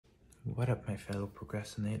What up, my fellow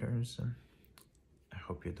procrastinators? I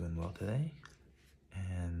hope you're doing well today,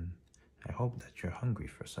 and I hope that you're hungry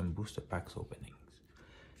for some booster packs openings.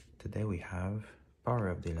 Today we have Power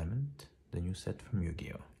of the Element, the new set from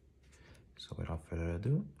Yu-Gi-Oh! So without further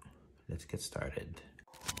ado, let's get started.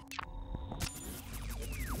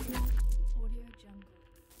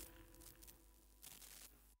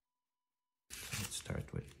 Let's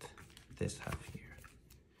start with this half here.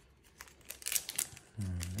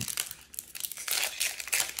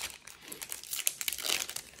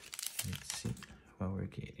 Let's see what we're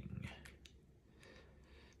getting.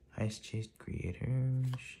 Ice Chase Creator,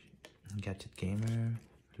 Gadget Gamer,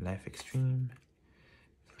 Life Extreme,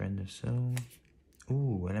 Friend of Soul.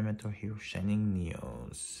 Ooh, Elemental Hero Shining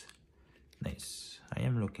Neos. Nice. I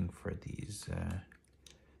am looking for these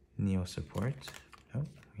Neo support. Oh,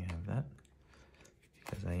 we have that.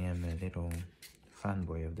 Because I am a little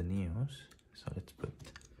fanboy of the Neos. So let's put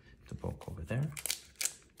the bulk over there.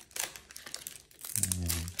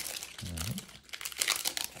 And, alright.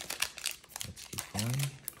 Let's keep going.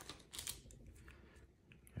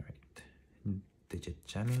 Alright. Digit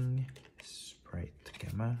Jamming, Sprite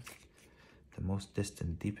Gamma, The Most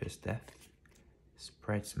Distant Deepest Death,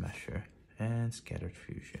 Sprite Smasher, and Scattered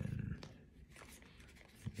Fusion.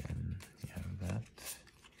 Again, you have that.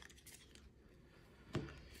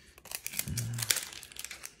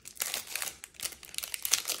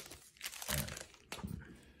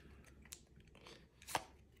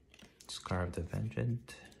 Scarved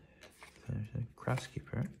Avenged,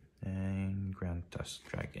 Crosskeeper, and Grand Tusk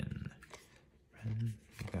Dragon. And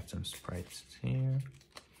we got some sprites here.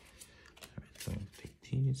 Alright, so we'll take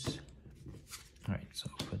these. Alright, so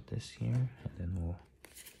I'll put this here, and then we'll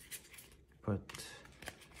put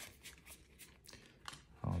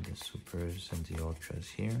all the supers and the ultras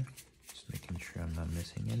here. Just making sure I'm not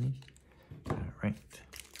missing any. Alright,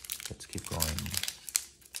 let's keep going.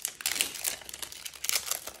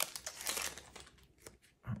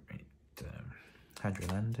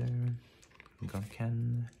 Hydrolander,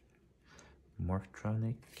 Gunkan,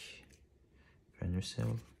 Morphtronic,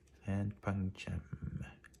 Venusil, and Pancham.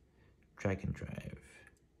 Dragon Drive.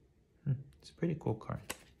 It's a pretty cool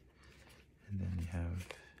card. And then we have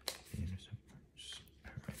the inner supports.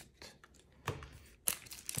 Alright.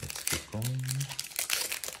 Let's keep going.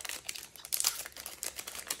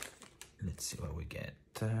 Let's see what we get.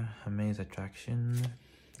 Amaze Attraction,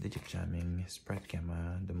 Digit Jamming, Sprite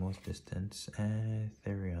Gamma, The Most Distance, and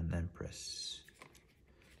Therion Empress.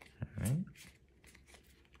 Alright.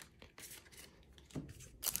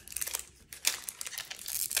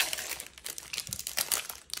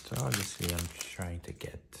 So obviously I'm trying to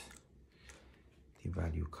get the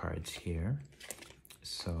value cards here.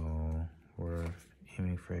 So we're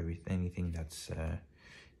aiming for anything that's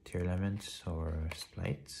tier elements or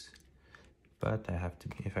splites. But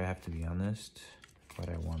if I have to be honest, what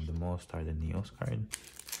I want the most are the Neos card.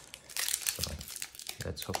 So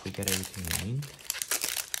let's hope we get everything we need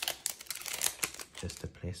just to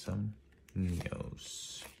play some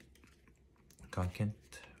Neos. Content,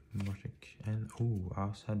 Mortic, and ooh, I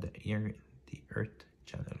also had the Earth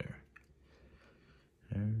Channeler.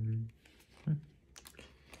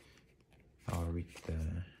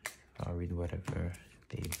 I'll read whatever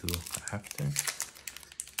they do after.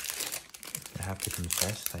 I have to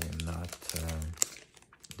confess, I am not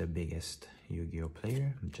the biggest Yu-Gi-Oh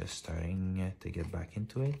player. I'm just starting to get back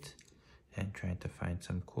into it and trying to find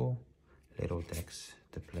some cool little decks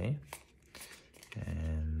to play.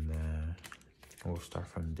 And we'll start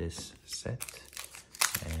from this set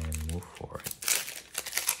and move forward.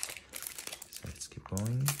 So let's keep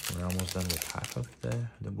going. We're almost done with half of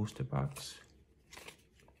the booster box.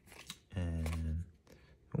 And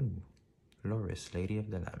ooh, Loris, Lady of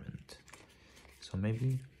the Lament. So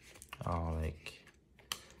maybe I'll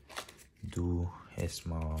do a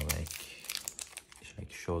small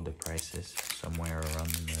show the prices somewhere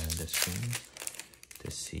around the screen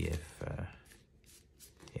to see if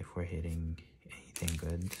we're hitting anything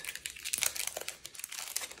good,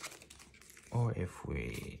 or if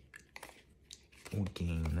we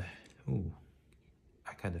gain. Ooh,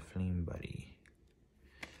 I got a Flame Buddy.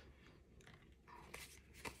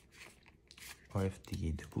 Or if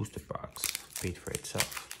the booster box paid for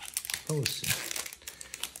itself. Oh, we'll see.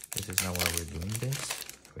 This is not why we're doing this.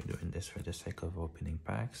 We're doing this for the sake of opening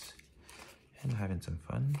packs and having some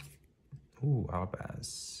fun. Ooh,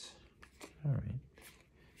 Albaz. Alright.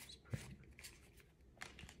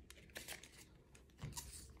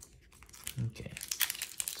 Okay.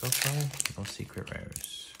 So far, no secret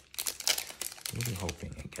rares. Really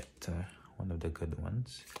hoping I get one of the good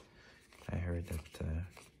ones. I heard that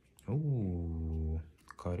ooh,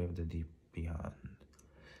 Call of the Deep Beyond.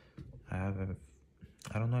 I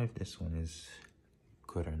don't know if this one is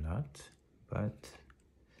good or not, but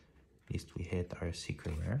at least we hit our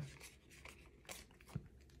secret rare.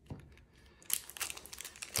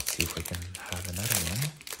 Let's see if we can have another one.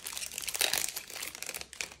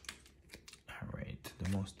 Alright, the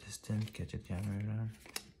most distant gadget camera.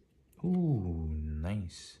 Ooh,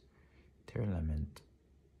 nice. Tearlament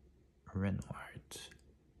Renoir.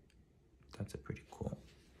 That's a pretty cool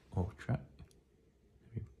Ultra.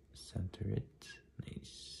 Center it.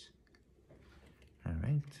 Nice.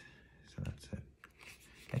 Alright, so that's it.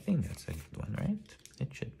 I think that's a good one, right?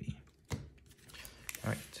 It should be.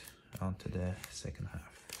 Alright, on to the second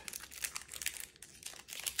half.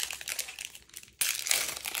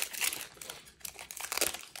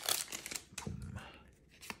 Boom.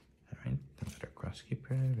 Alright, another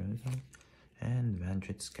Crosskeeper, and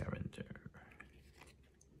Vandrit Scavenger.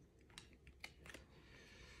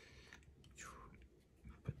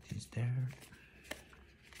 Put these there.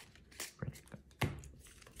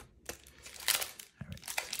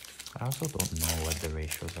 I also don't know what the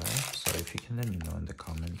ratios are, so if you can let me know in the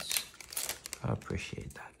comments, I'll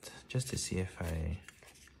appreciate that. Just to see if I...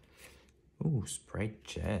 Ooh, Sprite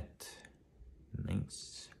Jet.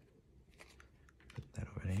 Nice. Put that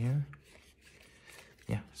over here.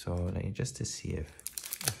 Yeah, so like, just to see if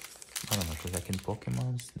I don't know, because like in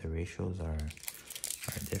Pokemons, the ratios are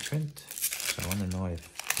different. So I want to know if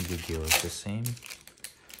Yu-Gi-Oh is the same,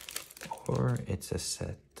 or it's a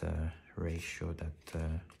set ratio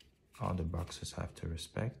that all the boxes have to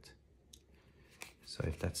respect. So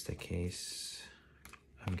if that's the case,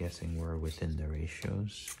 I'm guessing we're within the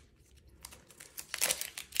ratios.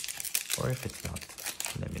 Or if it's not,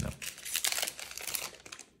 let me know.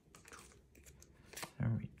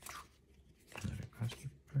 Alright. Another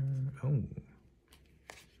Crosskeeper. Oh.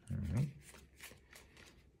 Alright.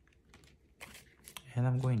 And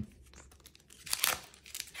I'm going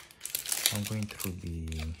through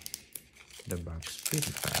the box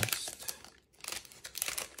pretty fast.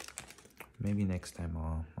 Maybe next time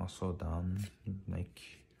I'll slow down, like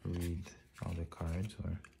read all the cards,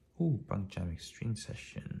 or ooh, Punk Jam Extreme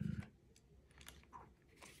Session.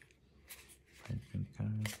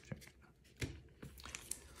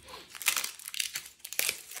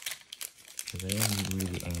 Because I am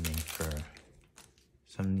really aiming for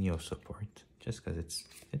some Neo support, just because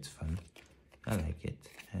it's fun. I like it.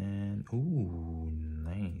 And ooh,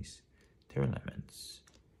 nice. Tearlaments.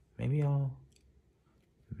 Maybe I'll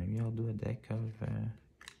do a deck of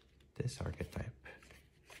this archetype.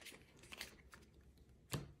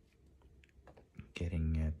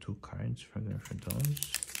 Getting 2 cards for those.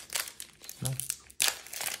 It's not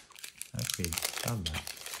really bad.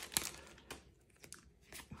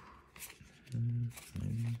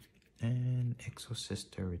 And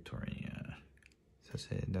Exosister Retornia.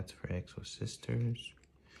 So that's for Exosisters.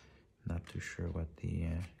 Not too sure what the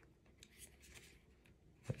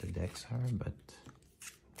decks are, but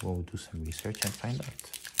we'll do some research and find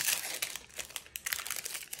out.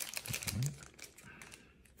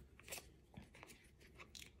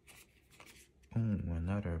 Oh,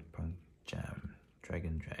 another Punk Jam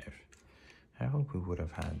Dragon Drive. I hope we would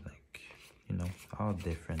have had, like, you know, all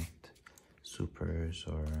different supers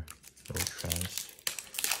or ultras.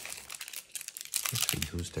 Just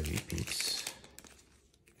reduce the repeats.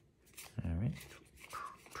 Alright.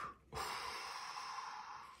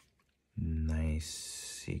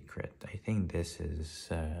 Nice secret. I think this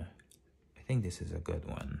is a good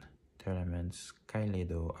one. Tearlaments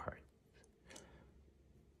Kaleido Art.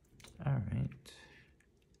 Alright.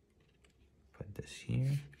 Put this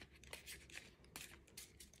here.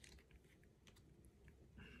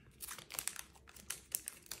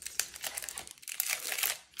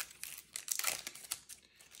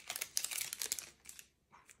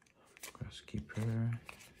 Crosskeeper.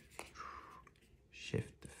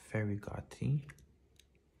 Shift Ferrigati.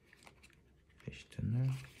 Fish Tuner.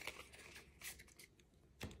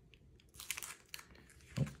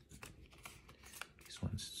 Oh. This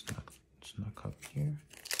one's snuck up here.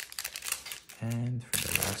 And for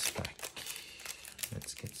the last pack,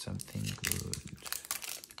 let's get something good.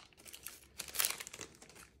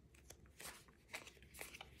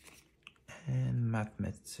 And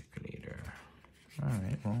Mathmet Circulator.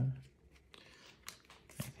 Alright, well,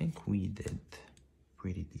 I think we did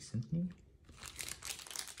pretty decently.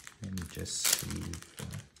 Let me just save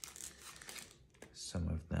some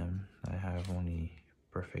of them. I have only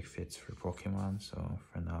perfect fits for Pokemon, so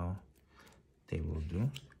for now they will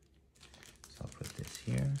do. So I'll put this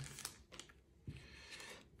here.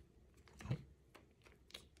 Oh,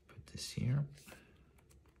 put this here.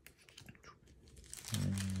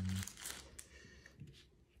 And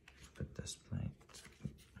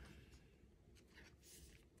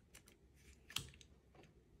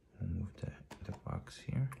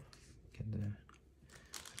here. Get the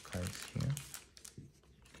cards here.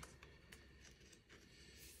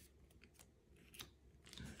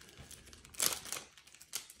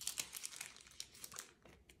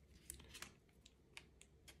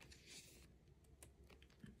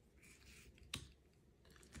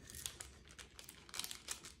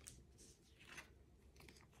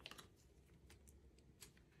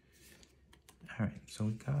 Alright, so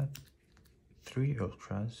we got 3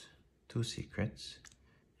 ultras, 2 secrets,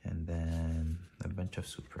 and then a bunch of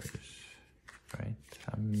supers, right?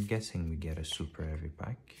 I'm guessing we get a super every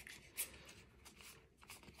pack.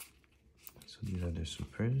 So these are the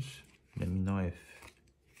supers. Let me know if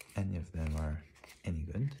any of them are any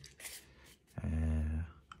good.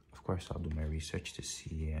 Of course, I'll do my research to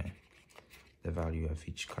see the value of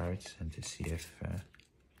each card and to see if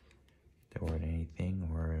there weren't anything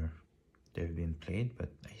or they've been played. But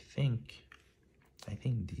I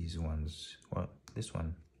think these ones, well, this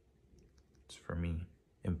one is for me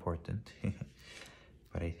important,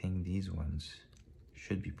 but I think these ones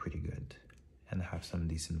should be pretty good and have some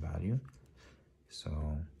decent value. So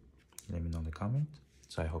let me know in the comment.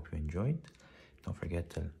 So I hope you enjoyed. Don't forget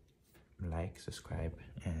to like, subscribe,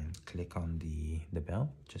 and click on the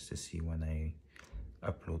bell just to see when I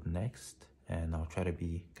upload next. And I'll try to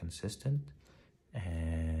be consistent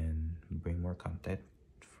and bring more content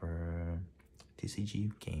for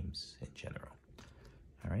TCG games in general.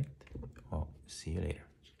 All right, well, see you later.